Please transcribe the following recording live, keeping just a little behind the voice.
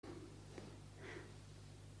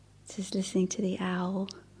Just listening to the owl.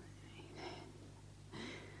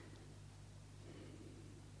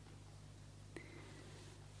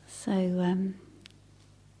 So,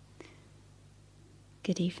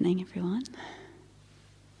 good evening, everyone.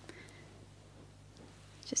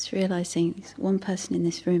 Just realising one person in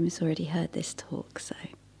this room has already heard this talk, so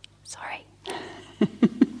sorry.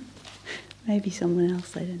 Maybe someone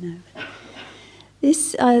else, I don't know.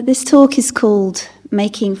 This talk is called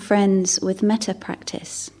Making Friends with Metta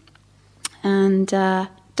Practice, and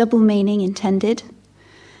double meaning intended.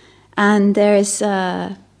 And there is,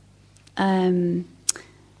 in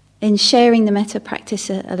sharing the Metta practice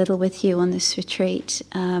a little with you on this retreat,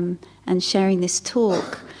 and sharing this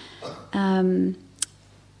talk,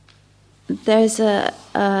 there's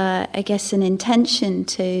I guess an intention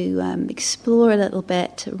to explore a little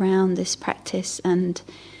bit around this practice and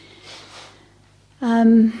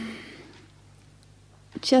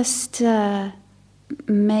just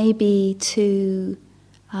maybe to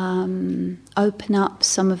open up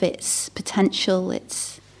some of its potential,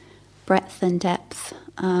 its breadth and depth,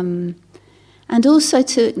 and also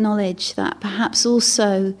to acknowledge that perhaps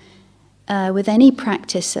also with any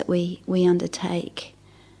practice that we undertake,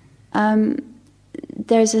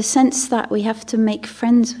 there's a sense that we have to make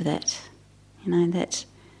friends with it, that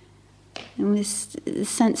and this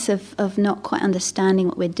sense of not quite understanding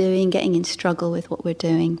what we're doing, getting in struggle with what we're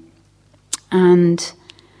doing. And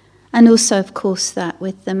also, of course, that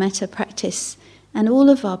with the Metta practice and all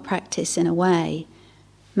of our practice in a way,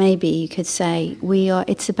 maybe you could say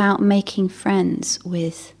it's about making friends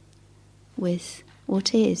with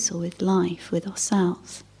what is, or with life, with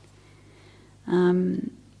ourselves. I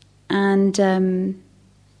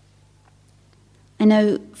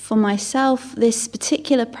know for myself, this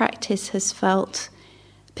particular practice has felt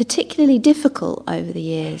particularly difficult over the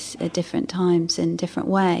years at different times in different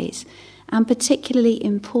ways, and particularly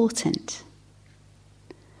important,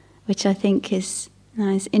 which I think is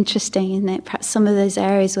interesting, isn't it? Perhaps some of those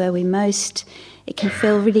areas where it can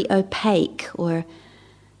feel really opaque, or,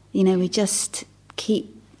 we just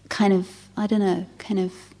keep kind of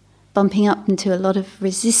bumping up into a lot of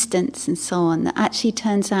resistance and so on, that actually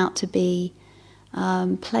turns out to be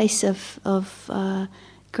place of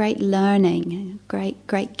great learning,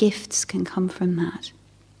 great gifts can come from that.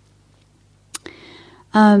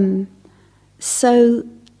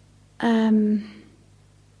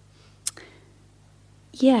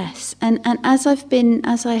 Yes, and as I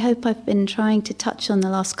hope I've been trying to touch on the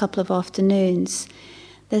last couple of afternoons,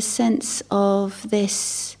 the sense of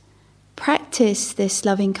this practice, this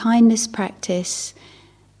loving kindness practice,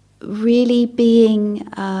 really being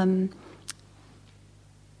an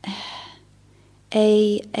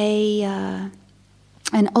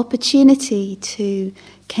opportunity to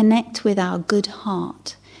connect with our good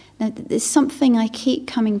heart. Now, there's something I keep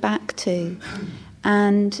coming back to,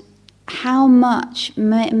 and how much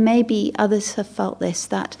maybe others have felt this.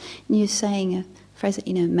 That you're saying a phrase that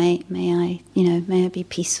may I be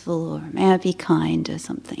peaceful, or may I be kind, or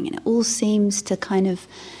something, and it all seems to kind of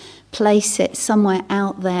place it somewhere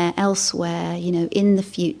out there, elsewhere, in the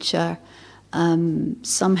future,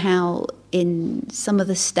 somehow in some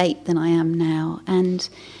other state than I am now. And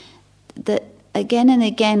that again and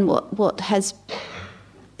again, what has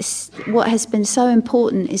been so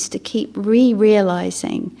important is to keep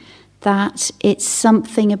realizing that it's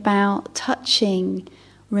something about touching,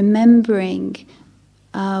 remembering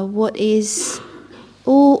what is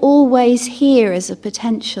always here as a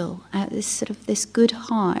potential, this good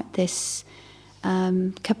heart, this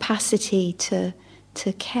capacity to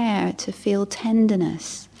care, to feel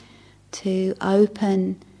tenderness, to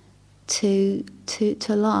open to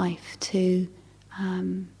life, to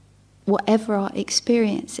whatever our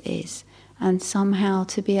experience is, and somehow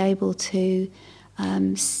to be able to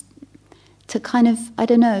kind of, I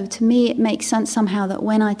don't know, to me it makes sense somehow that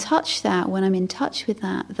when I touch that, when I'm in touch with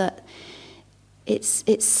that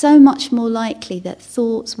it's so much more likely that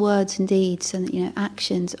thoughts, words and deeds and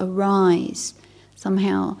actions arise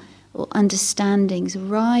somehow, or understandings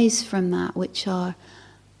arise from that, which are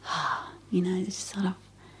sort of,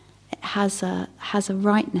 it has a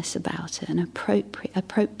rightness about it, an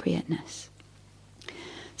appropriateness.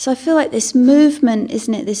 So I feel like this movement,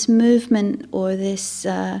 isn't it? This movement, or this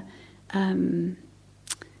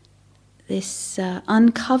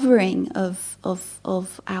uncovering of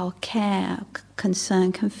our care,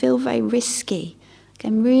 concern, can feel very risky.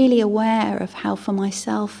 I'm really aware of how, for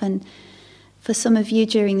myself and for some of you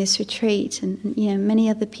during this retreat, and many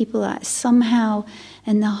other people, that somehow,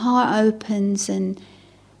 and the heart opens and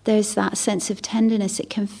there's that sense of tenderness, it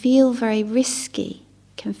can feel very risky,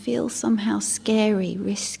 can feel somehow scary,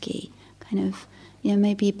 risky, kind of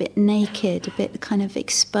maybe a bit naked, a bit kind of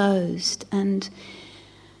exposed, and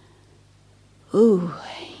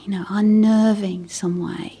unnerving some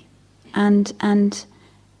way. And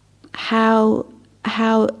how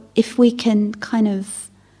if we can kind of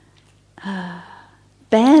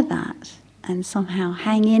bear that and somehow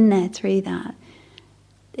hang in there through that,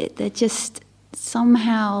 they're just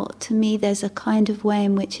somehow, to me, there's a kind of way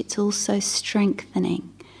in which it's also strengthening.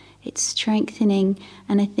 It's strengthening,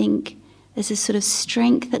 and I think there's a sort of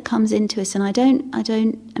strength that comes into us. And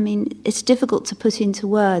I mean, it's difficult to put into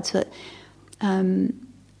words, but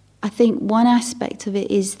I think one aspect of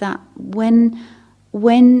it is that when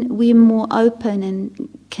we're more open and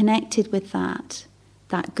connected with that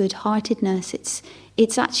good-heartedness,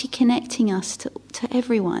 it's actually connecting us to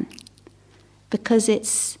everyone, because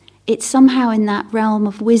it's somehow in that realm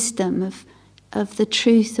of wisdom, of the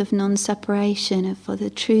truth of non-separation, of the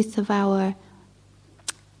truth of our,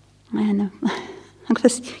 I don't know, I'm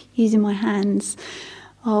just using my hands,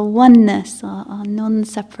 our oneness, our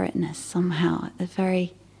non-separateness somehow at a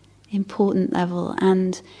very important level,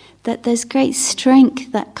 and that there's great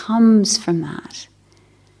strength that comes from that.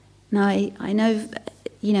 Now, I know,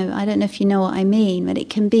 I don't know if you know what I mean, but it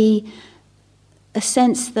can be a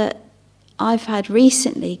sense that I've had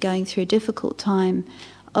recently, going through a difficult time,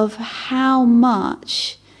 of how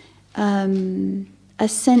much a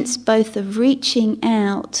sense both of reaching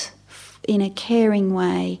out in a caring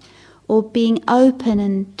way, or being open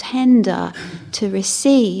and tender to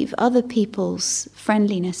receive other people's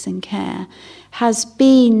friendliness and care, has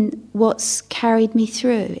been what's carried me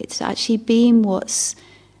through. It's actually been what's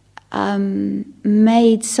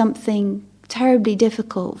made something terribly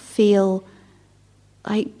difficult feel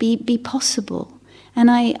like be possible.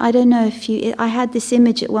 And I don't know if I had this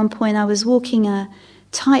image at one point. I was walking a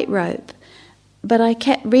tightrope, but I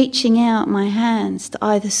kept reaching out my hands to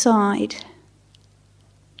either side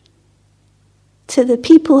to the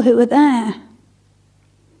people who were there.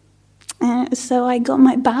 So I got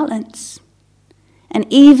my balance. And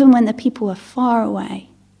even when the people were far away,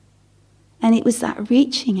 and it was that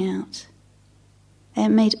reaching out, it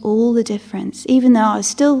made all the difference. Even though I was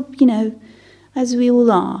still, as we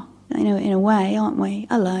all are, in a way, aren't we,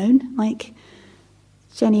 alone? Like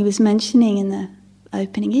Jenny was mentioning in the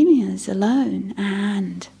opening evening, I was alone.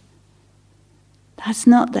 And that's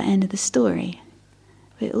not the end of the story.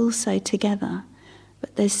 We're also together.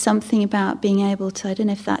 But there's something about being able to, I don't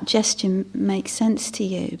know if that gesture makes sense to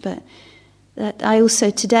you, but that I also,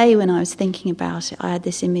 today when I was thinking about it, I had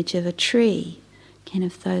this image of a tree, kind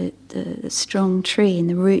of the strong tree and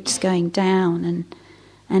the roots going down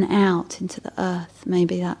and out into the earth.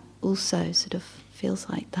 Maybe that also sort of feels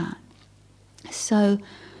like that. So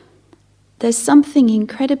there's something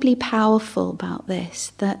incredibly powerful about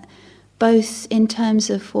this, that both in terms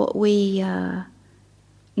of what we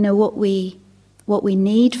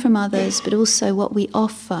need from others, but also what we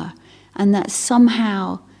offer, and that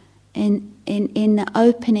somehow in the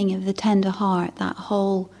opening of the tender heart, that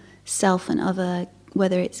whole self and other,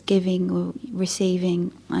 whether it's giving or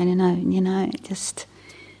receiving, I don't know, it just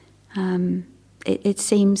it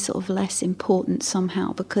seems sort of less important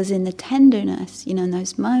somehow, because in the tenderness, in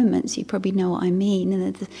those moments, you probably know what I mean,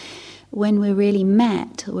 and when we're really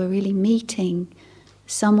met, or we're really meeting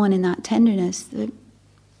someone in that tenderness,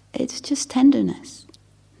 it's just tenderness.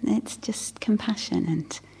 It's just compassion,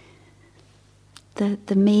 and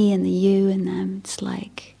the me and the you and them, it's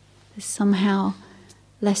like it's somehow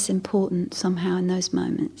less important somehow in those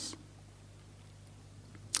moments.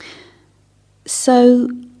 So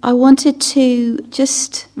I wanted to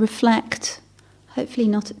just reflect, hopefully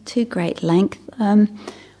not at too great length,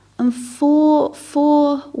 on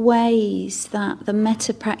four ways that the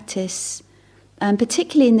metta practice,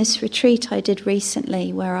 particularly in this retreat I did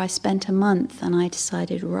recently, where I spent a month, and I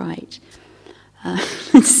decided, right,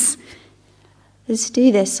 let's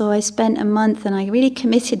do this. So I spent a month, and I really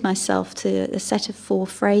committed myself to a set of 4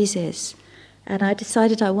 phrases, and I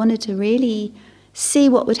decided I wanted to really see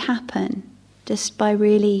what would happen just by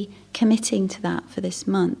really committing to that for this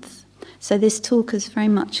month. So this talk is very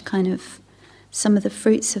much kind of some of the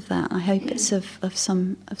fruits of that. I hope it's of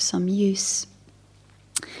some use.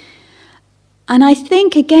 And I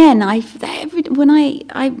think, again, when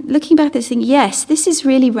I looking back at this thing, yes, this is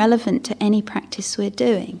really relevant to any practice we're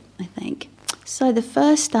doing, I think. So the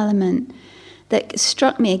first element that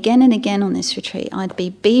struck me again and again on this retreat, I'd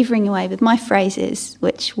be beavering away with my phrases,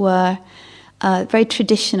 which were very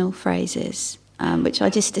traditional phrases, which I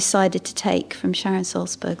just decided to take from Sharon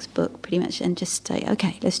Salzberg's book pretty much, and just say,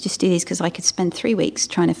 okay, let's just do these, because I could spend 3 weeks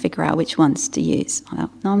trying to figure out which ones to use. No,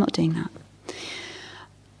 I'm not doing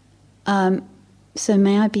that. So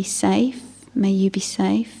may I be safe? May you be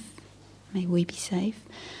safe. May we be safe.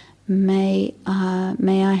 May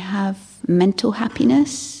I have mental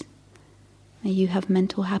happiness. May you have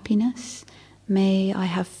mental happiness. May I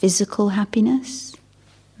have physical happiness.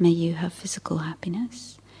 May you have physical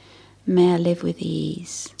happiness. May I live with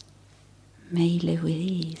ease. May you live with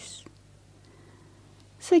ease.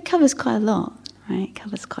 So it covers quite a lot, right? It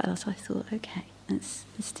covers quite a lot. So I thought, okay, let's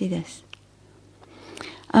do this.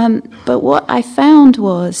 But what I found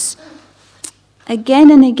was, again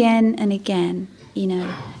and again and again,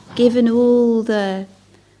 given all the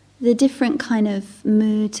different kind of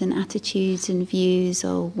moods and attitudes and views,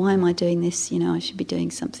 why am I doing this? I should be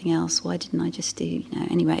doing something else. Why didn't I just do,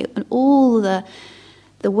 anyway? And all the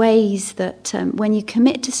ways that when you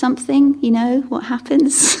commit to something, what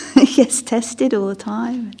happens? It gets tested all the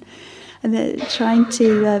time. And they're trying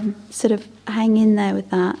to sort of hang in there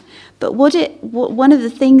with that. But one of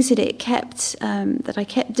the things that it kept, that I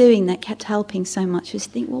kept doing, that kept helping so much, was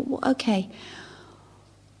think, okay,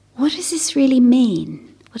 what does this really mean?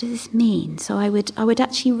 What does this mean? So I would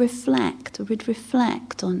actually reflect. I would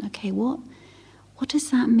reflect on, okay, what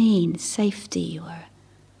does that mean? Safety or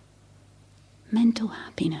mental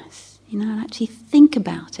happiness? And actually think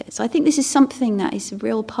about it. So I think this is something that is a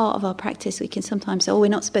real part of our practice. We can sometimes say, we're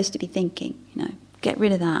not supposed to be thinking. Get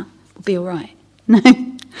rid of that. We'll be all right. No.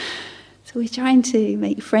 So we're trying to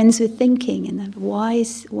make friends with thinking and have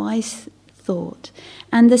wise thought.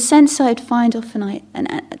 And the sense I'd find often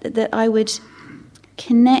that I would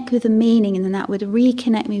connect with the meaning, and then that would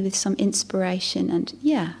reconnect me with some inspiration. And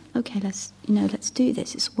okay, let's do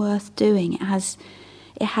this. It's worth doing. It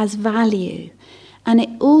has value. And it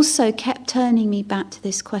also kept turning me back to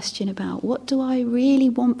this question about, what do I really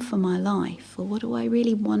want for my life? Or what do I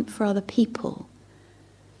really want for other people?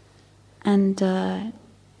 And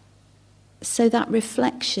so that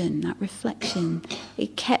reflection,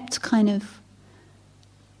 it kept kind of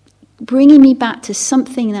bringing me back to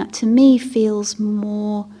something that to me feels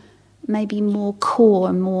maybe more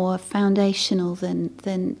core, more foundational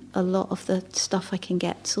than a lot of the stuff I can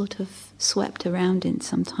get sort of swept around in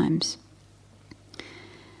sometimes.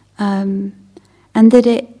 And that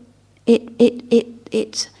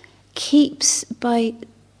it keeps, by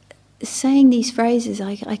saying these phrases,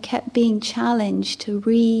 I kept being challenged to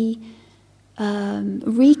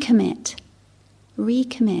recommit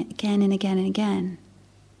again and again and again,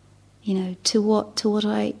 to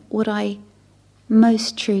what I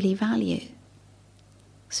most truly value.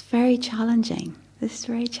 It's very challenging. This is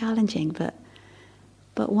very challenging, but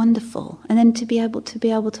wonderful. And then to be able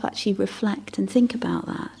to actually reflect and think about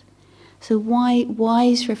that. So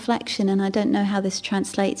wise reflection, and I don't know how this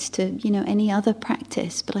translates to any other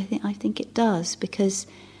practice, but I think it does, because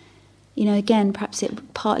again, perhaps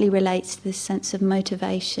it partly relates to this sense of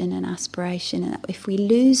motivation and aspiration, and if we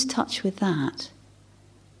lose touch with that,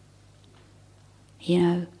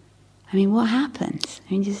 what happens?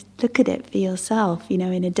 Just look at it for yourself,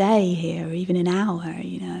 in a day here, or even an hour,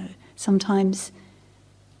 sometimes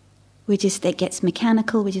it gets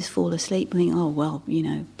mechanical, we just fall asleep and think,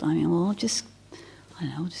 I'll just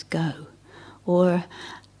go. Or,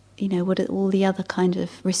 what are all the other kind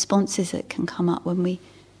of responses that can come up when we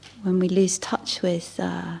lose touch with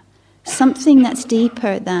something that's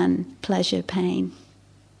deeper than pleasure, pain,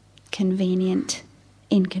 convenient,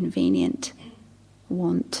 inconvenient,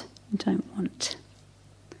 want, don't want.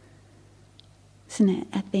 Isn't it?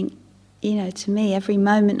 I think, to me, every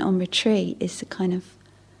moment on retreat is a kind of,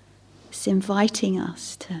 it's inviting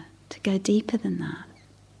us to go deeper than that.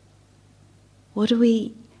 What do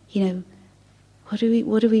we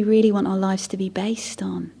really want our lives to be based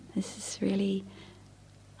on? This is really,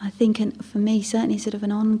 I think, for me, certainly sort of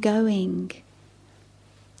an ongoing,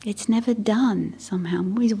 it's never done somehow.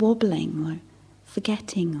 I'm always wobbling or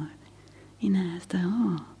forgetting or,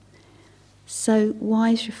 So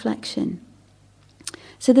wise reflection.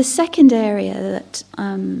 So the second area that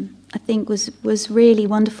I think was really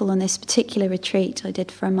wonderful on this particular retreat I did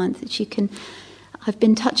for a month, that I've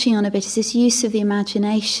been touching on a bit, is this use of the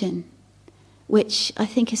imagination, which I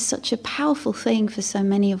think is such a powerful thing for so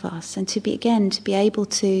many of us, and to be able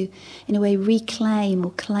to, in a way, reclaim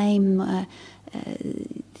or claim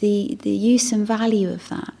the use and value of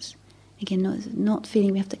that. Again, not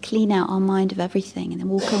feeling we have to clean out our mind of everything and then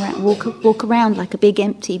walk around like a big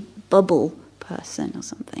empty bubble person or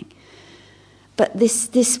something. But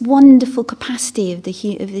this wonderful capacity of the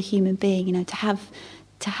human being, to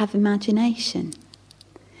have imagination,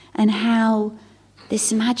 and how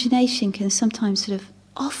this imagination can sometimes sort of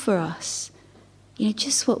offer us,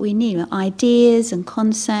 just what we need, ideas and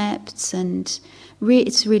concepts, and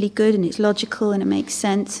it's really good and it's logical and it makes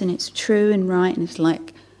sense and it's true and right, and it's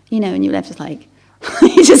like, and you're left just like,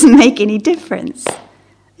 it doesn't make any difference.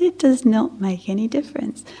 It does not make any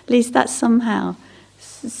difference. At least that's somehow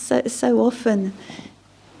so often,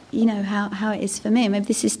 how it is for me. Maybe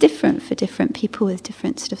this is different for different people with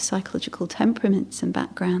different sort of psychological temperaments and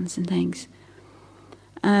backgrounds and things.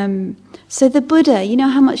 So the Buddha,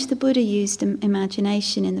 how much the Buddha used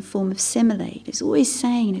imagination in the form of simile. He's always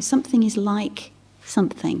saying, something is like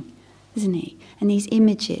something, isn't he? And these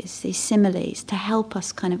images, these similes, to help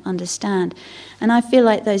us kind of understand. And I feel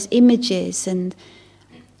like those images and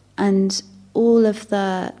all of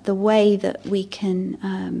the way that we can,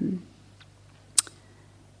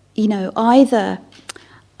 either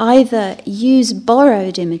use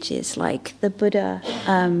borrowed images like the Buddha.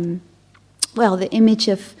 The image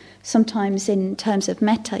of, sometimes in terms of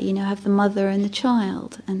metta, have the mother and the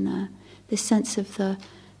child, and the sense of the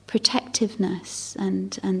protectiveness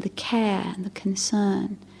and the care and the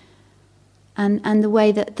concern, and the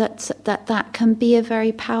way that can be a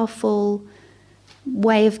very powerful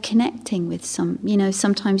way of connecting with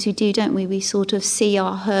sometimes we do, don't we? We sort of see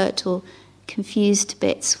our hurt or confused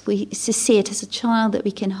bits. We just see it as a child that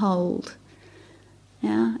we can hold.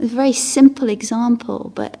 Yeah, a very simple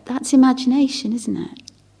example, but that's imagination, isn't it?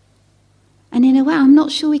 And in a way, I'm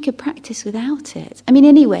not sure we could practice without it.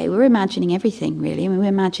 Anyway, we're imagining everything, really. We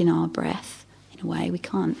imagine our breath, in a way. We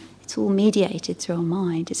can't, it's all mediated through our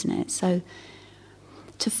mind, isn't it? So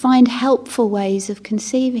to find helpful ways of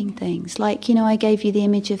conceiving things, like, I gave you the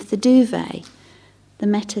image of the duvet, the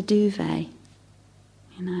Metta duvet,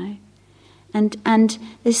 And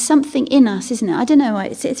there's something in us, isn't it? I don't know.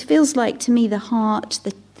 It feels like to me the heart,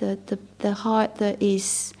 the heart that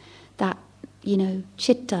is that,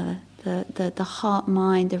 chitta, the heart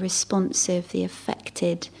mind, the responsive, the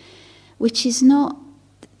affected, which is not.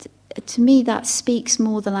 To me, that speaks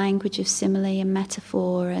more the language of simile and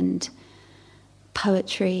metaphor and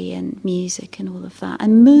poetry and music and all of that,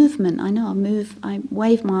 and movement. I know I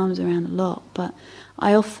wave my arms around a lot, but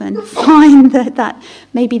I often find that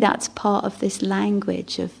maybe that's part of this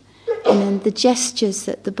language of, the gestures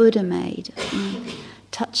that the Buddha made,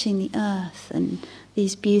 touching the earth, and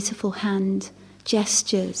these beautiful hand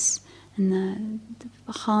gestures, and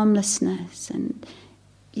the harmlessness, and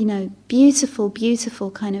beautiful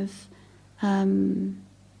kind of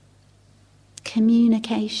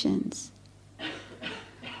communications.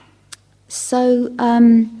 So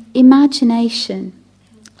imagination,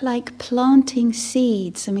 like planting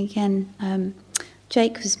seeds. Again,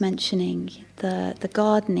 Jake was mentioning the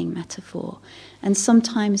gardening metaphor, and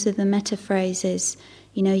sometimes with the metta phrases,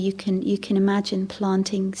 you can imagine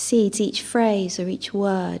planting seeds. Each phrase or each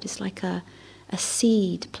word is like a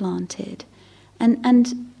seed planted,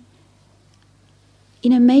 and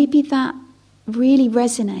maybe that really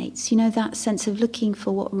resonates. That sense of looking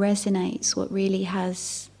for what resonates, what really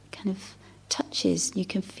has kind of touches, you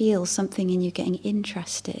can feel something in you getting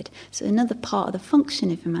interested. So another part of the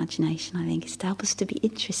function of imagination, I think, is to help us to be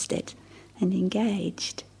interested and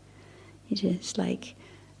engaged. Just like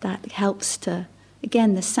that helps to,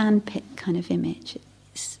 again, the sandpit kind of image,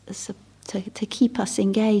 to keep us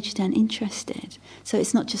engaged and interested. So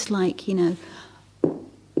it's not just like,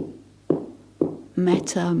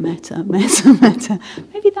 metta.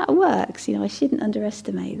 Maybe that works. I shouldn't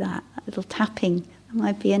underestimate that little tapping. That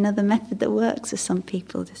might be another method that works for some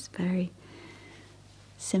people, just very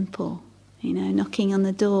simple, knocking on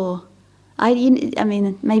the door.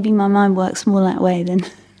 Maybe my mind works more that way than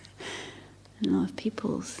a lot of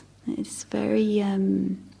people's. It's very,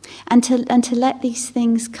 and to let these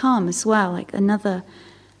things come as well. Like another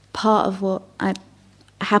part of what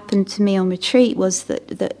happened to me on retreat was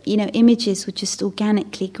that images would just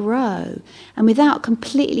organically grow, and without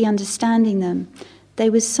completely understanding them, they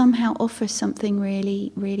would somehow offer something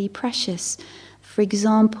really, really precious. For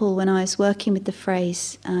example, when I was working with the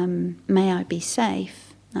phrase, may I be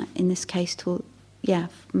safe, in this case,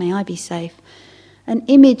 may I be safe, an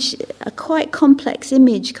image, a quite complex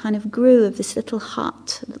image kind of grew of this little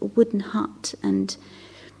hut, a little wooden hut, and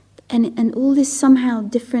all this somehow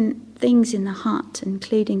different things in the hut,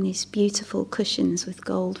 including these beautiful cushions with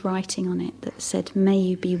gold writing on it that said, may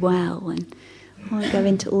you be well, and I won't go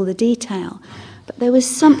into all the detail. But there was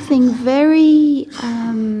something very,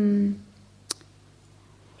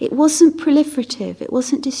 it wasn't proliferative, it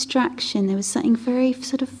wasn't distraction, there was something very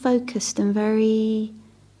sort of focused and very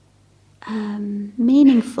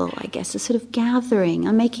meaningful, I guess, a sort of gathering.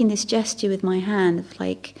 I'm making this gesture with my hand, of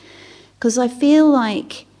because I feel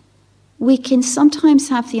like we can sometimes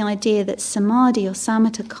have the idea that samadhi or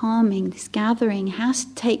samatha calming, this gathering, has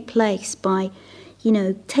to take place by,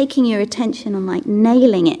 taking your attention and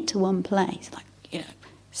nailing it to one place,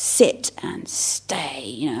 sit and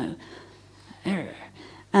stay,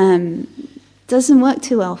 doesn't work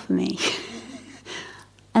too well for me.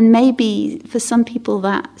 And maybe for some people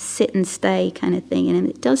that sit and stay kind of thing, and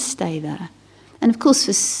it does stay there. And of course,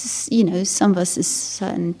 for some of us, there's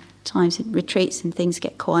certain times in retreats and things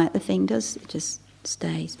get quiet, the thing does, it just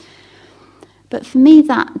stays. But for me,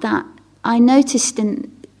 that I noticed in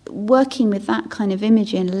working with that kind of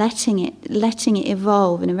imagery and letting it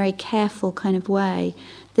evolve in a very careful kind of way,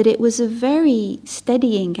 that it was a very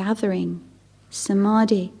steadying, gathering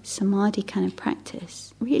samadhi kind of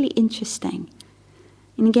practice. Really interesting.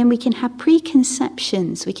 And again, we can have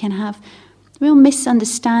preconceptions, we can have real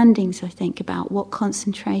misunderstandings, I think, about what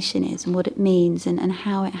concentration is and what it means and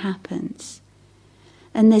how it happens.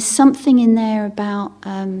 And there's something in there about,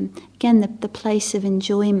 again, the place of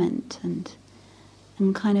enjoyment and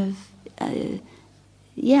kind of,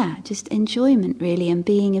 just enjoyment really, and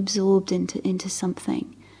being absorbed into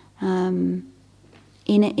something in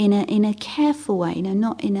a careful way,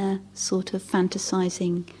 not in a sort of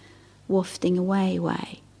fantasizing, wafting away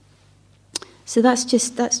way. So that's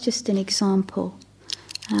just an example.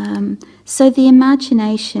 So the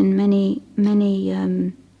imagination, many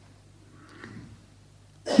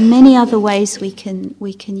other ways we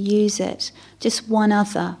can use it. Just one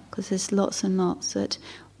other, because there's lots and lots. But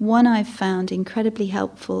one I've found incredibly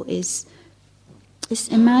helpful is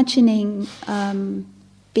imagining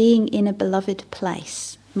being in a beloved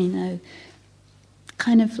place.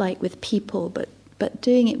 Kind of like with people, but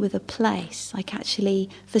doing it with a place. Like actually,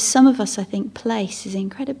 for some of us, I think place is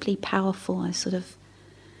incredibly powerful. I sort of,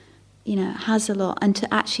 has a lot. And to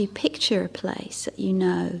actually picture a place that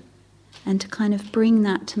and to kind of bring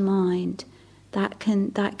that to mind, that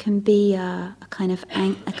can be a kind of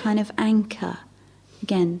anchor.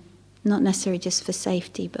 Again, not necessarily just for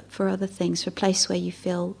safety, but for other things, for a place where you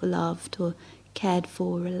feel loved or cared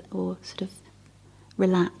for or sort of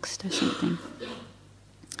relaxed or something.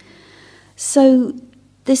 So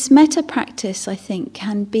this metta practice, I think,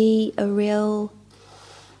 can be a real,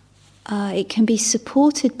 it can be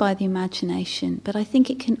supported by the imagination, but I think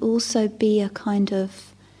it can also be a kind of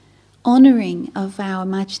honouring of our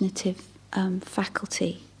imaginative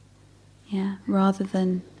faculty, rather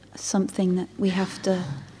than something that we have to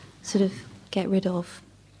sort of get rid of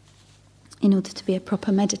in order to be a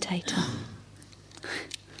proper meditator.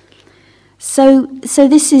 So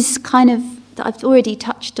this is kind of, I've already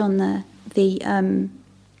touched on the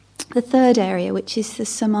third area, which is the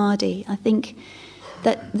samadhi. I think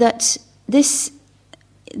that this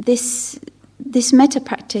metta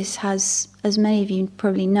practice has, as many of you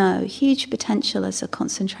probably know, huge potential as a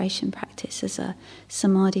concentration practice, as a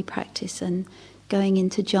samadhi practice, and going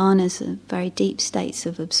into jhanas, very deep states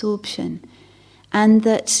of absorption. And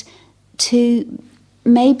that to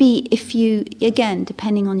maybe, if you, again,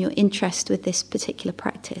 depending on your interest with this particular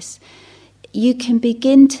practice, you can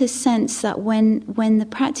begin to sense that when the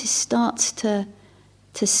practice starts to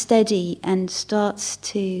steady and starts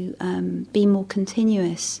to be more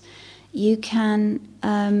continuous, you can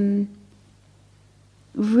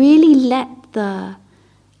really let the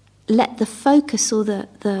focus or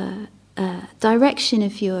the direction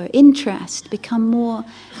of your interest become more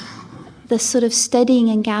the sort of steadying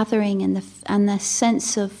and gathering and the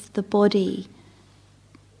sense of the body.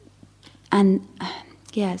 And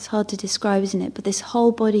it's hard to describe, isn't it? But this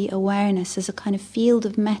whole body awareness as a kind of field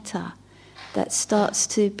of metta that starts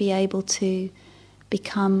to be able to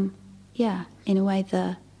become, in a way,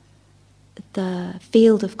 the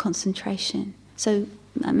field of concentration. So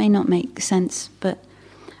that may not make sense, but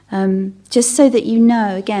just so that you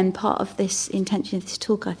know, again, part of this intention of this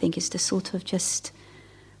talk, I think, is to sort of just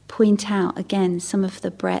point out again some of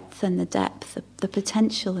the breadth and the depth, the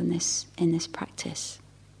potential in this practice,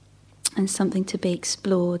 and something to be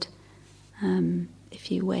explored,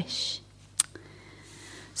 if you wish.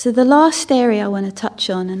 So the last area I want to touch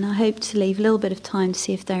on, and I hope to leave a little bit of time to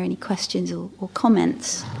see if there are any questions or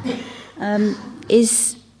comments,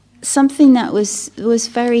 is something that was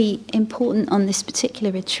very important on this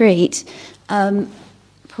particular retreat,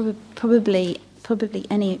 probably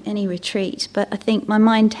any retreat, but I think my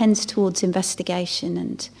mind tends towards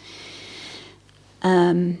investigation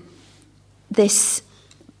and this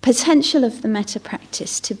potential of the metta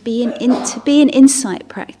practice to be an insight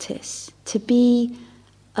practice, to be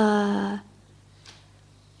a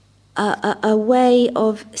way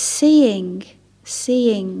of seeing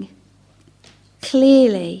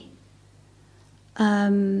clearly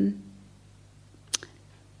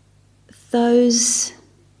those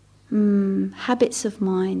habits of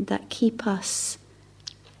mind that keep us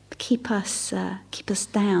down, keep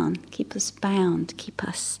us bound, keep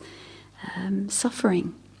us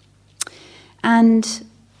suffering. And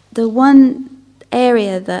the one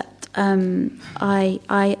area that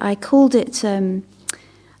I called it,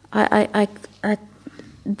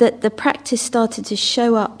 that the practice started to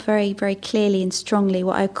show up very, very clearly and strongly,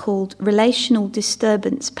 what I called relational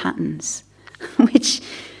disturbance patterns, which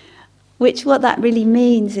what that really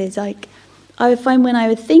means is, like, I would find when I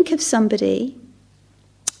would think of somebody,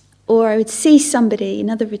 or I would see somebody,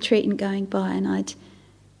 another retreatant going by, and I'd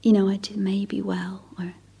may be well,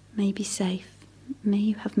 or may be safe, may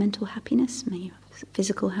you have mental happiness, may you have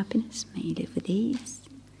physical happiness, may you live with ease.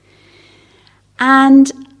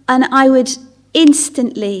 And I would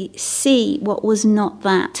instantly see what was not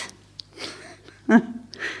that.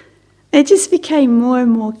 It just became more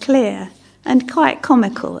and more clear and quite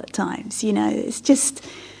comical at times, It's just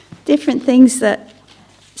different things that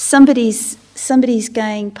somebody's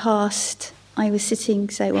going past. I was sitting,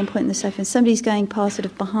 say, at one point in the sofa, and somebody's going past sort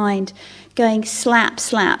of behind, going slap,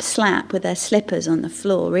 slap, slap with their slippers on the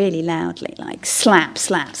floor really loudly, like slap,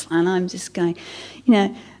 slap, slap. And I'm just going,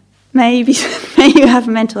 maybe you have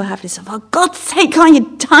mental happiness. For God's sake,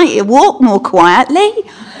 can't you walk more quietly?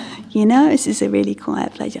 This is a really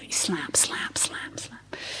quiet place. Like, slap, slap, slap, slap.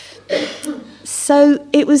 So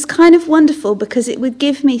it was kind of wonderful because it would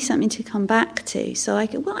give me something to come back to. So I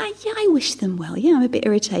could, I wish them well. I'm a bit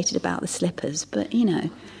irritated about the slippers, but,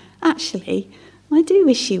 actually, I do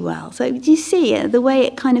wish you well. So do you see the way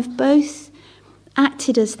it kind of both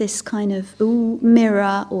acted as this kind of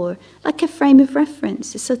mirror, or like a frame of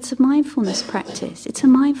reference? So it's a mindfulness practice. It's a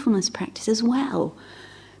mindfulness practice as well.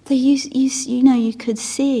 That you could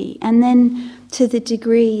see, and then to the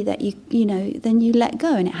degree that then you let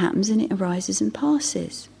go, and it happens, and it arises and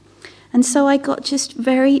passes. And so I got just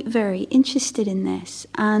very, very interested in this,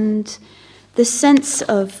 and the sense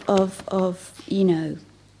of oh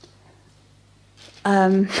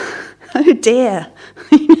dear,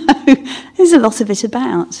 there's a lot of it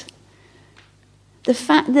about. The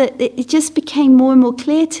fact that it just became more and more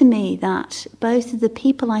clear to me that both of the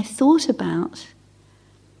people I thought about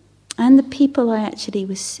and the people I actually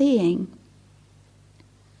was seeing,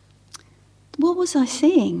 what was I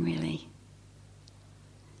seeing really?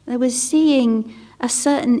 I was seeing a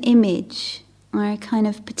certain image, or a kind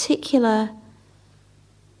of particular,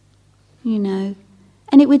 and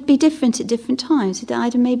it would be different at different times.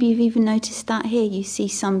 Maybe you've even noticed that here. You see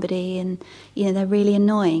somebody and, they're really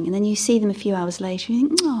annoying, and then you see them a few hours later and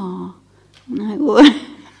you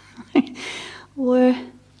think, or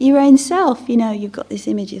your own self, you've got this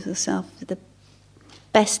image of yourself, the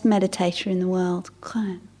best meditator in the world.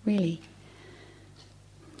 Really,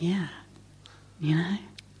 yeah,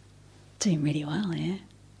 doing really well,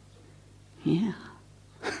 yeah.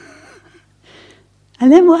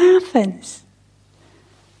 And then what happens?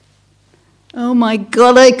 Oh my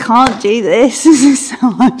God, I can't do this.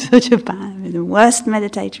 I'm such a bad, I'm the worst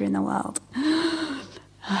meditator in the world.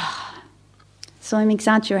 So I'm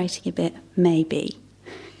exaggerating a bit, maybe.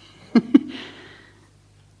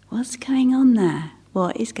 What's going on there?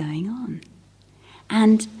 What is going on?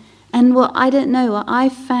 And what I don't know, what I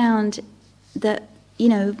found that,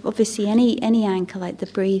 obviously any anchor like the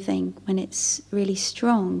breathing, when it's really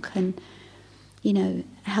strong, can,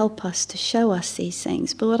 help us to show us these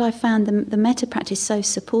things. But what I found, the metta practice is so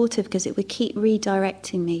supportive, because it would keep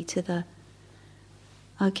redirecting me to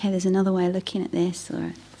there's another way of looking at this,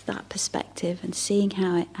 or that perspective, and seeing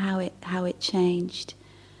how it changed.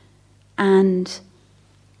 And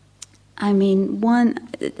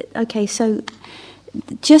so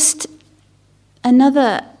just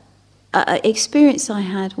another experience I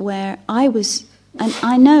had where I was, and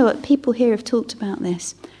I know people here have talked about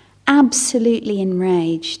this, absolutely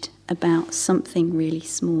enraged about something really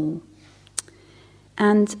small.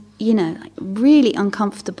 And, really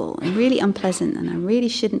uncomfortable and really unpleasant, and I really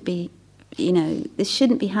shouldn't be, this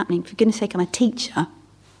shouldn't be happening. For goodness sake, I'm a teacher,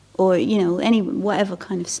 or, whatever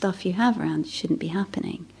kind of stuff you have around, it shouldn't be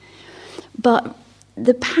happening. But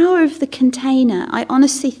the power of the container, I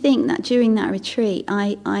honestly think that during that retreat,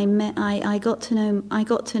 I got to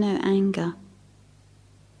know anger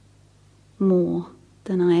more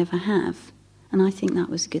than I ever have, and I think that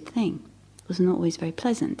was a good thing. It was not always very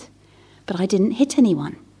pleasant, but I didn't hit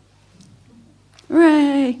anyone.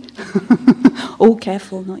 Hooray! Oh,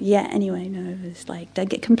 careful, not yet. Anyway, no, it's like, don't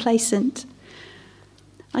get complacent.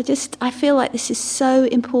 I feel like this is so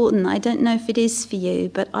important. I don't know if it is for you,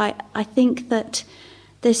 but I think that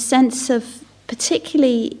this sense of,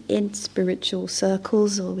 particularly in spiritual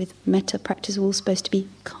circles or with metta practice, we're all supposed to be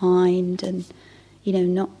kind and,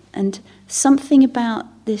 not, and something about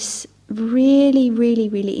this really, really,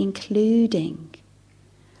 really including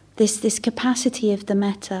this capacity of the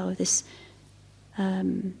metta, or this, I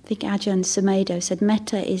think Ajahn Sumedho said,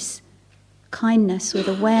 metta is kindness with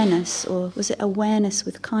awareness, or was it awareness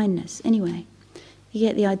with kindness? Anyway, you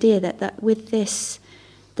get the idea that with this,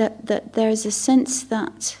 that there is a sense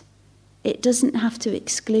that it doesn't have to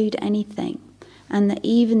exclude anything, and that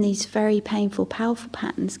even these very painful, powerful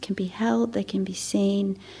patterns can be held, they can be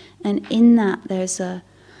seen, and in that there's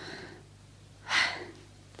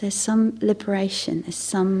some liberation, there's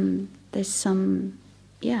some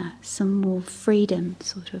more freedom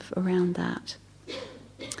sort of around that.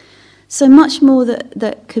 So much more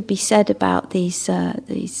that could be said about these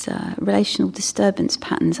relational disturbance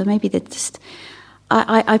patterns, or maybe they're just.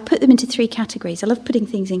 I put them into 3 categories. I love putting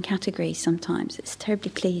things in categories sometimes. It's terribly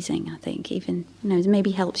pleasing, I think, even, it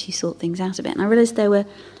maybe helps you sort things out a bit. And I realised there were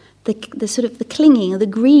the sort of the clinging or the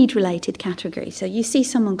greed-related category. So you see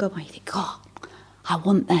someone go by, you think, oh, I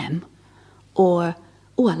want them, or,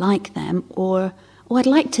 oh, I like them, or, oh, I'd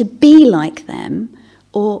like to be like them,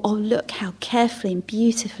 or, oh, look how carefully and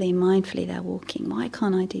beautifully and mindfully they're walking. Why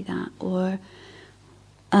can't I do that? Or,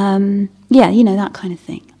 that kind of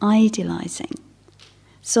thing, idealising.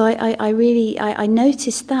 So I really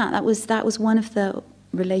noticed that was one of the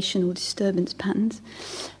relational disturbance patterns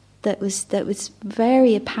that was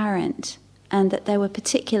very apparent, and that there were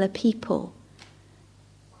particular people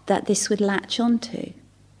that this would latch onto.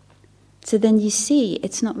 So then you see,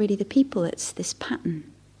 it's not really the people; it's this pattern.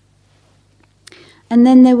 And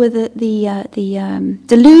then there were the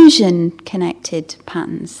delusion-connected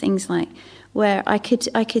patterns, things like where I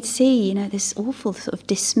could see, this awful sort of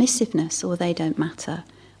dismissiveness, or they don't matter,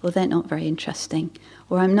 or they're not very interesting,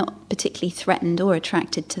 or I'm not particularly threatened or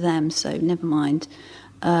attracted to them, so never mind.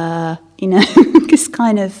 This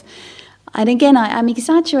kind of, and again, I'm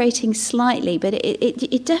exaggerating slightly, but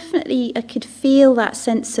it definitely, I could feel that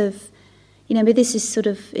sense of, but this is sort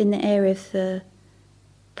of in the area of the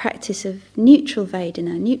practice of neutral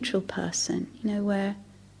Vedana, neutral person, where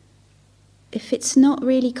if it's not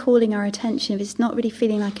really calling our attention, if it's not really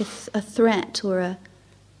feeling like a threat or a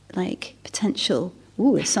potential,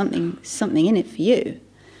 ooh, there's something in it for you,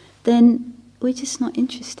 then we're just not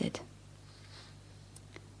interested.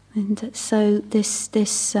 And so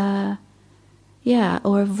this or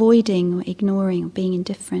avoiding, or ignoring, or being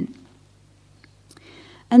indifferent.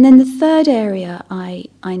 And then the third area, I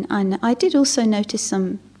did also notice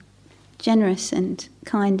some generous and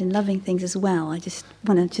kind and loving things as well. I just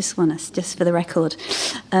want us, just for the record.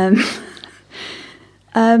 So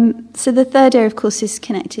the third area, of course, is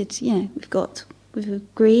connected. We've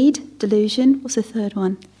greed, delusion. What's the third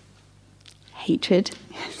one? Hatred.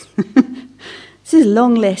 This is a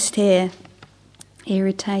long list here.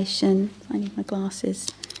 Irritation. I need my glasses.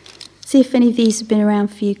 See if any of these have been around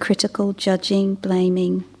for you. Critical, judging,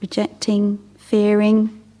 blaming, rejecting,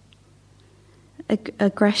 fearing,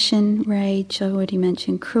 aggression, rage, I already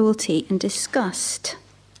mentioned, cruelty, and disgust.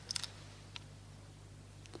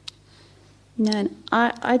 And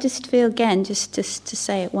I just feel, again, just to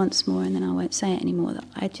say it once more, and then I won't say it anymore, that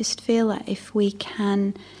I just feel that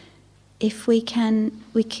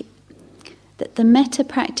that the metta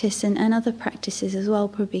practice and other practices as well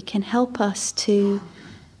probably can help us to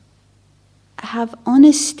have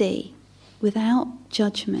honesty without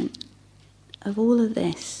judgment of all of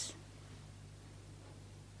this.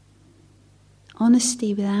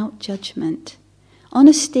 Honesty without judgment.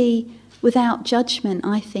 Honesty without judgment,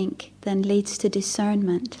 I think, then leads to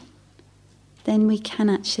discernment. Then we can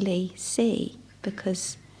actually see,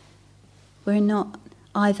 because we're not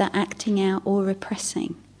either acting out or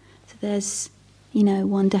repressing. So there's,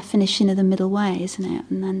 one definition of the middle way, isn't it?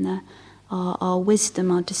 And then our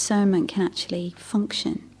wisdom, our discernment can actually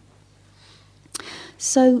function.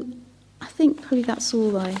 So I think probably that's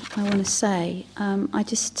all I want to say.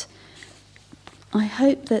 I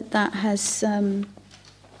hope that has, I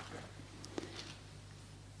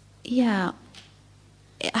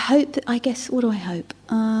hope that, what do I hope?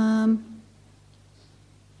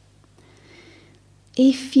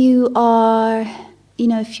 If you are,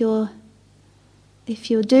 if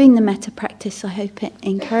you're doing the metta practice, I hope it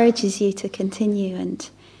encourages you to continue, and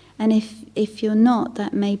if you're not,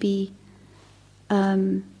 that maybe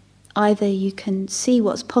either you can see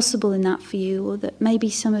what's possible in that for you, or that maybe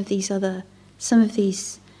some of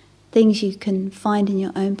these things you can find in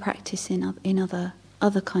your own practice in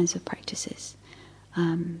other kinds of practices.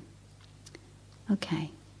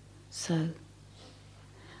 Okay, so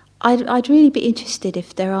I'd really be interested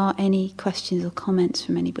if there are any questions or comments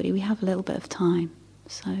from anybody. We have a little bit of time,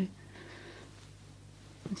 so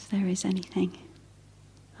if there is anything,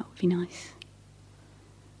 that would be nice.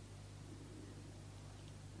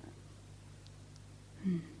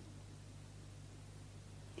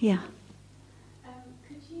 Yeah.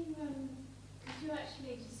 Could you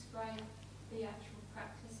actually describe the actual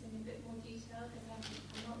practice in a bit more detail? Because I'm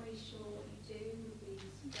not really sure what you do with these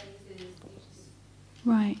phrases. You just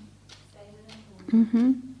Right. say them,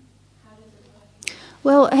 Mm-hmm. how does it work?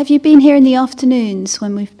 Well, have you been here in the afternoons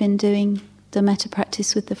when we've been doing the metta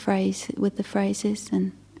practice with the phrases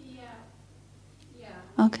and? Yeah.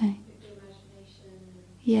 Okay. With the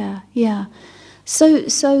imagination. Yeah. So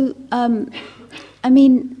I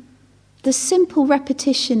mean, the simple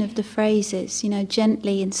repetition of the phrases,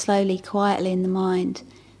 gently and slowly, quietly in the mind,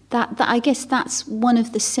 that I guess that's one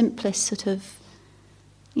of the simplest sort of,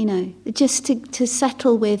 just to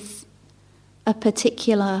settle with a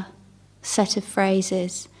particular set of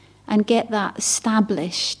phrases and get that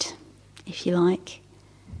established, if you like,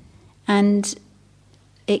 and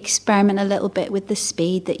experiment a little bit with the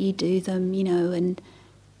speed that you do them, and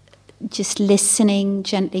just listening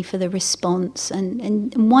gently for the response.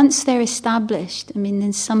 And once they're established,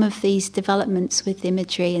 then some of these developments with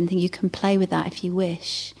imagery and you can play with that if you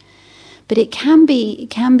wish. But it can be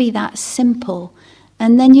that simple.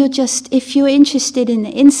 And then if you're interested in the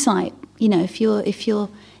insight, if you're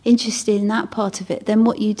interested in that part of it, then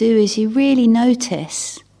what you do is you really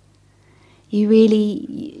notice. You're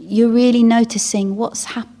really noticing what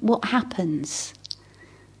happens,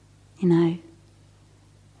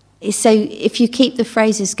 So if you keep the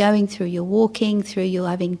phrases going through your walking, through your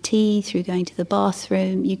having tea, through going to the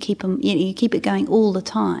bathroom, you keep them, you keep it going all the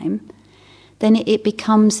time, then it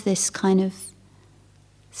becomes this kind of.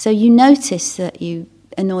 So you notice that you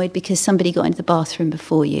annoyed because somebody got into the bathroom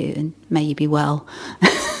before you, and may you be well.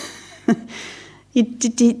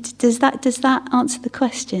 Does that answer the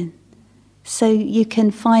question? So you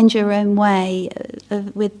can find your own way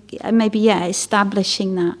with maybe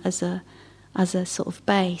establishing that as a sort of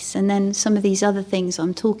base, and then some of these other things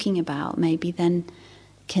I'm talking about maybe then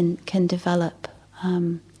can develop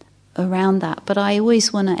around that. But I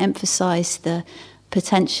always want to emphasize the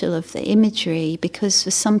potential of the imagery, because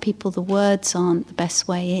for some people the words aren't the best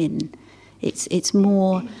way in. It's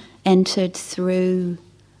more entered through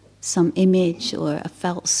some image or a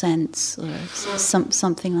felt sense or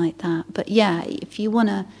something like that. But if you want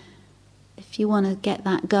to get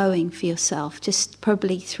that going for yourself, just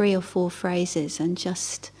probably 3 or 4 phrases and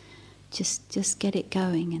just get it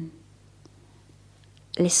going and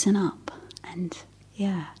listen up and What did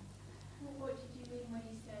you mean when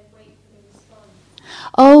you said wait for the response?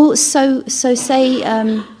 Oh, so say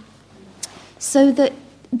so that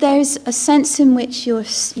there's a sense in which you're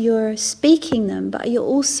speaking them, but you're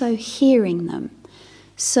also hearing them.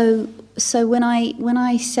 So when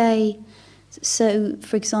I say, so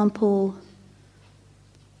for example,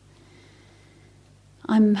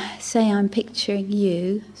 I'm picturing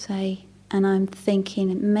you, and I'm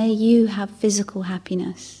thinking, may you have physical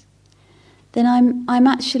happiness. Then I'm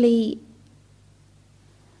actually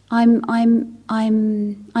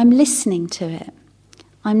listening to it.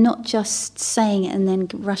 I'm not just saying it and then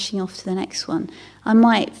rushing off to the next one. I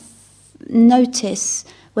might notice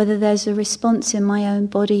whether there's a response in my own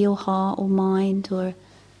body or heart or mind, so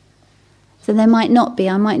there might not be.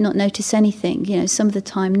 I might not notice anything. Some of the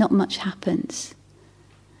time, not much happens.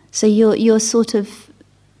 So you're sort of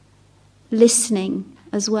listening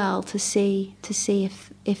as well to see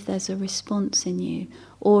if there's a response in you,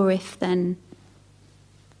 or if then.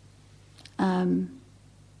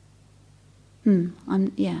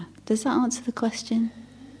 Does that answer the question?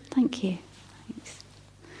 Thank you. Thanks.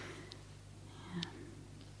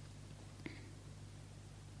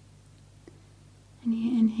 Yeah.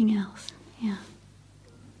 Anything else? Yeah.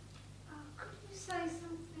 Could you say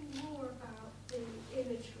something more about the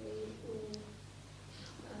imagery or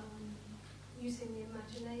using the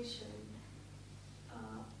imagination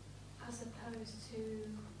as opposed to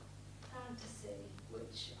fantasy,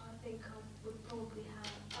 which I think I would probably have.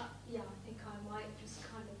 I think I might just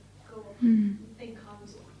kind of go off and think I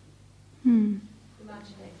was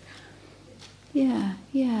imagining. Yeah.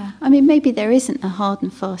 Maybe there isn't a hard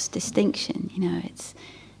and fast distinction. It's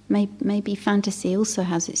maybe fantasy also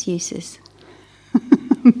has its uses.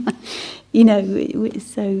 Maybe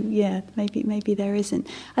there isn't.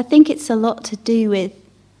 I think it's a lot to do with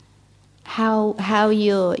how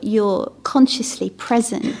you're consciously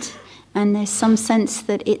present, and there's some sense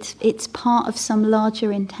that it's part of some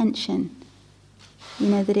larger intention.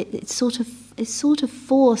 That it's sort of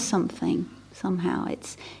for something somehow.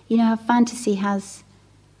 It's how fantasy has.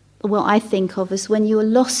 What I think of as when you're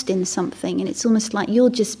lost in something, and it's almost like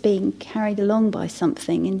you're just being carried along by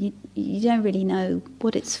something, and you don't really know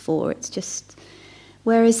what it's for. It's just.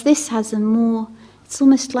 Whereas this has it's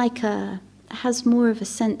almost like has more of a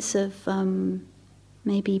sense of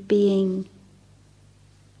maybe being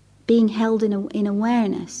held in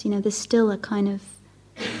awareness. There's still a kind of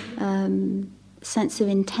sense of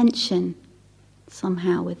intention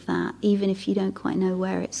somehow with that, even if you don't quite know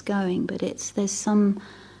where it's going. But there's some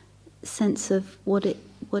sense of what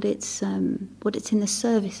it's in the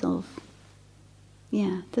service of.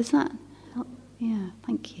 Yeah, does that help? Yeah,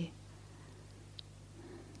 thank you.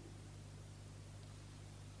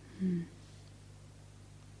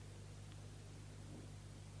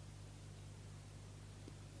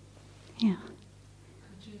 Yeah.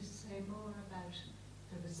 Could you say more about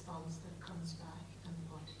the response that comes back and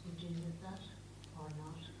what you do with that or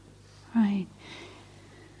not? Right.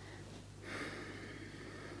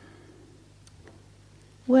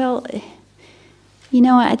 Well,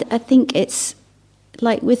 I think it's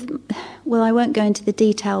like I won't go into the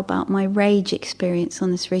detail about my rage experience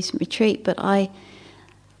on this recent retreat, but a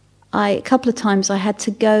couple of times I had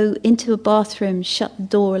to go into a bathroom, shut the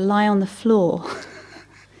door, lie on the floor.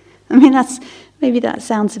 I mean, maybe that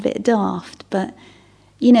sounds a bit daft, but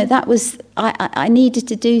that was I needed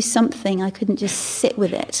to do something. I couldn't just sit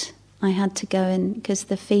with it. I had to go in because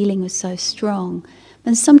the feeling was so strong.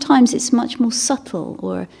 And sometimes it's much more subtle,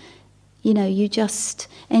 or you just,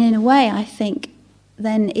 and in a way, I think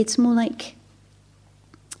then it's more like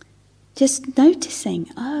just noticing.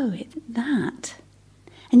 That.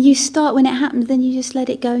 And you start, when it happens, then you just let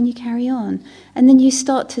it go and you carry on. And then you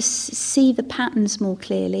start to see the patterns more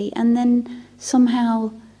clearly, and then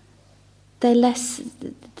somehow they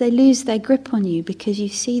lose their grip on you because you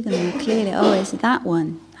see them more clearly. Oh, is that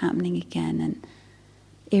one happening again? And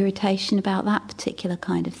irritation about that particular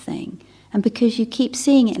kind of thing. And because you keep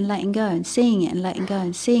seeing it and letting go, and seeing it and letting go,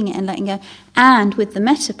 and seeing it and letting go. And with the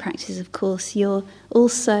metta practice, of course, you're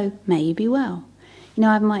also, may you be well.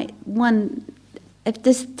 I might,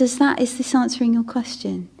 is this answering your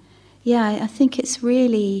question? Yeah, I think it's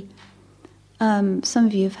really, some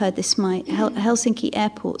of you have heard this, my Helsinki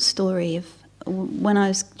airport story of when I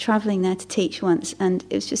was travelling there to teach once, and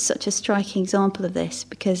it was just such a striking example of this,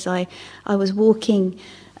 because I was walking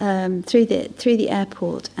through the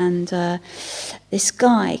airport, and this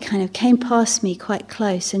guy kind of came past me quite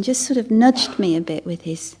close and just sort of nudged me a bit with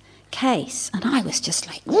his case, and I was just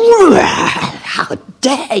like, how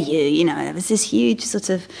dare you, there was this huge sort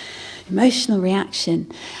of emotional reaction.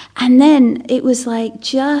 And then it was like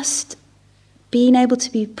just being able to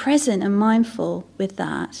be present and mindful with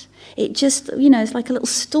that. It just, it's like a little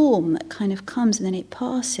storm that kind of comes and then it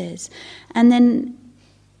passes, and then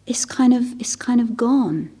it's kind of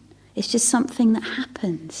gone. It's just something that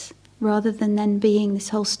happens, rather than then being this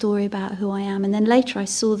whole story about who I am. And then later I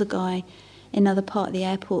saw the guy in another part of the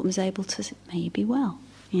airport and was able to say, may you be well,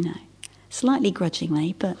 slightly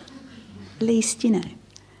grudgingly, but at least,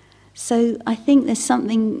 So I think there's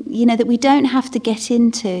something, that we don't have to get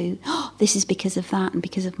into, this is because of that and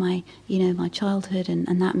because of my, my childhood,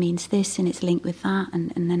 and that means this and it's linked with that,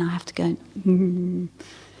 and then I have to go,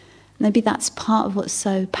 Maybe that's part of what's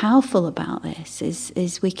so powerful about this,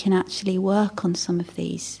 is we can actually work on some of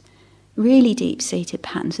these really deep-seated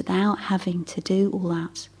patterns without having to do all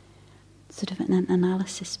that sort of an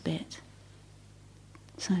analysis bit.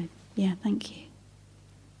 So, yeah, thank you.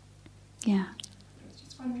 Yeah. I was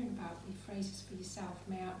just wondering about the phrases for yourself,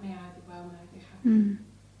 may I be well, may I be happy.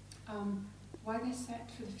 Why they're set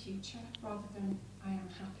for the future rather than I am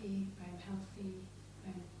happy, I am healthy, I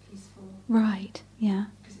am peaceful. Right, yeah.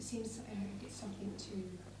 Because it seems it's something to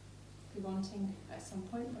be wanting at some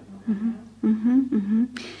point, but not right now.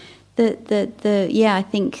 I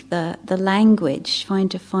think the language, trying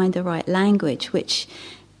to find the right language, which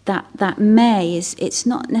that may is, it's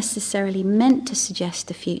not necessarily meant to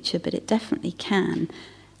suggest a future, but it definitely can.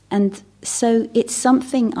 And so it's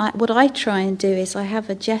something, what I try and do is I have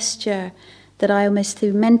a gesture that I almost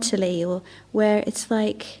do mentally, or where it's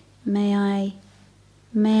like, may I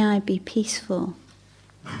be peaceful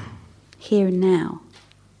here and now.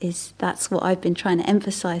 That's what I've been trying to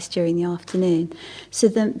emphasize during the afternoon. So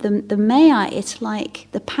the may I, it's like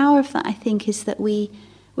the power of that, I think, is that we're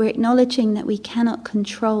acknowledging that we cannot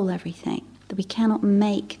control everything, that we cannot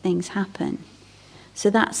make things happen. So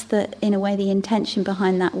that's in a way, the intention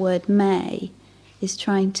behind that word may is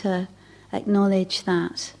trying to acknowledge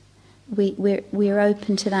that we're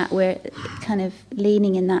open to that, we're kind of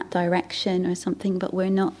leaning in that direction or something, but we're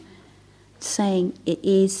not saying it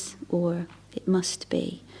is or it must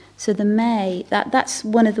be. So the may, that's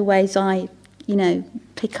one of the ways I,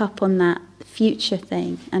 pick up on that future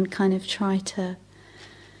thing and kind of try to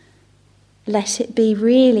let it be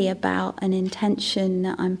really about an intention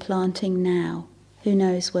that I'm planting now. Who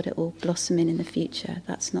knows what it will blossom in the future?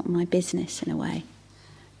 That's not my business in a way.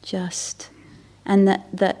 Just and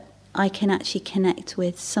that I can actually connect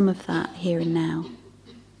with some of that here and now.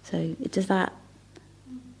 So does that?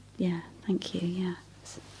 Yeah, thank you. Yeah.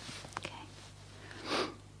 Okay.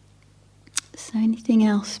 So anything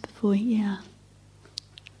else before? Yeah.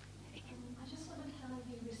 I just wondered how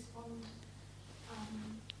you respond.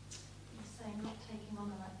 You say not taking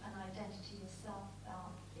on an identity yourself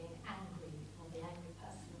about being angry or the angry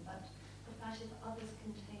person, but about if others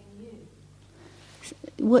contain you.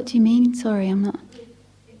 What do you mean? Sorry, I'm not.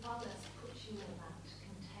 If others put you in that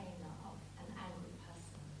container of an angry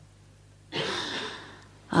person.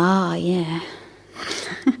 Ah, yeah.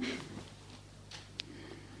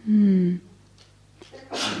 Hmm.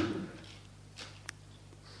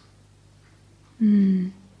 Hmm.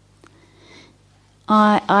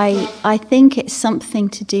 I think it's something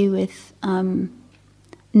to do with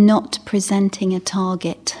not presenting a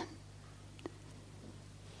target,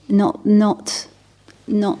 not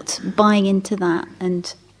buying into that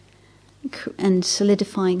and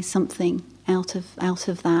solidifying something out of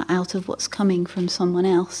that, out of what's coming from someone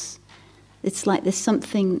else. It's like there's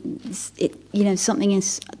something, something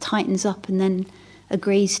tightens up and then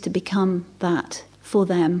agrees to become that for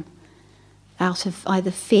them, out of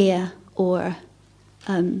either fear or,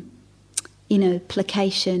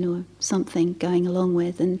 placation or something going along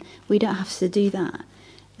with. And we don't have to do that.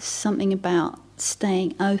 There's something about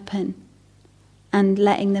staying open and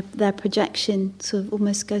letting their projection sort of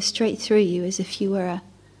almost go straight through you as if you were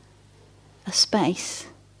a space.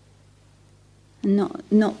 And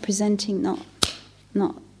not presenting,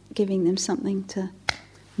 not giving them something to,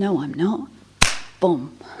 no, I'm not.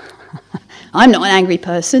 Boom. I'm not an angry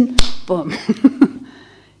person. Boom.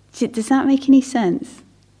 Does that make any sense?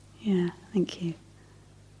 Yeah, thank you.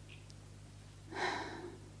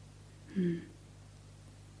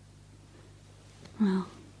 Well,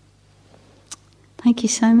 thank you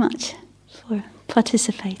so much for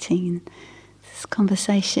participating in this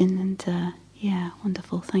conversation, and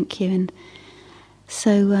wonderful, thank you. And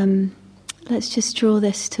so let's just draw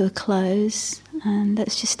this to a close, and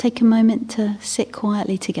let's just take a moment to sit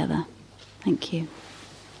quietly together. Thank you.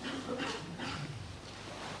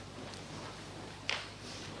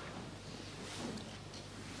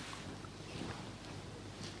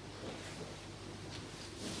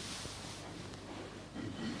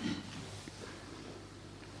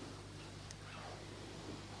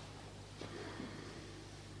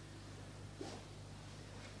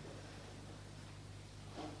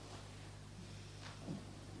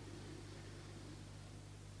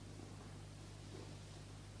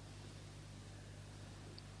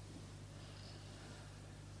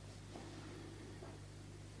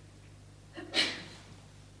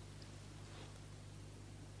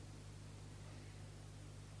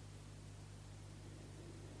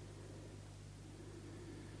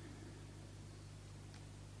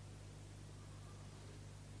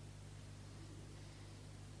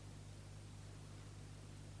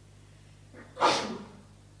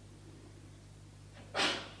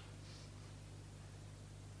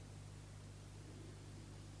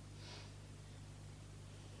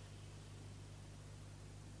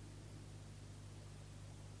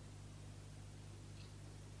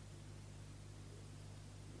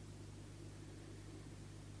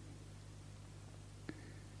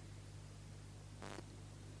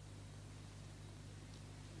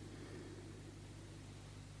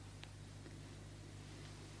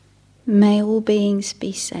 May all beings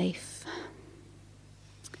be safe.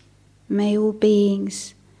 May all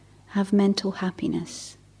beings have mental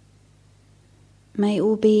happiness. May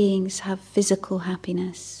all beings have physical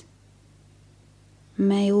happiness.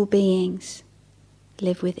 May all beings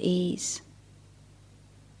live with ease.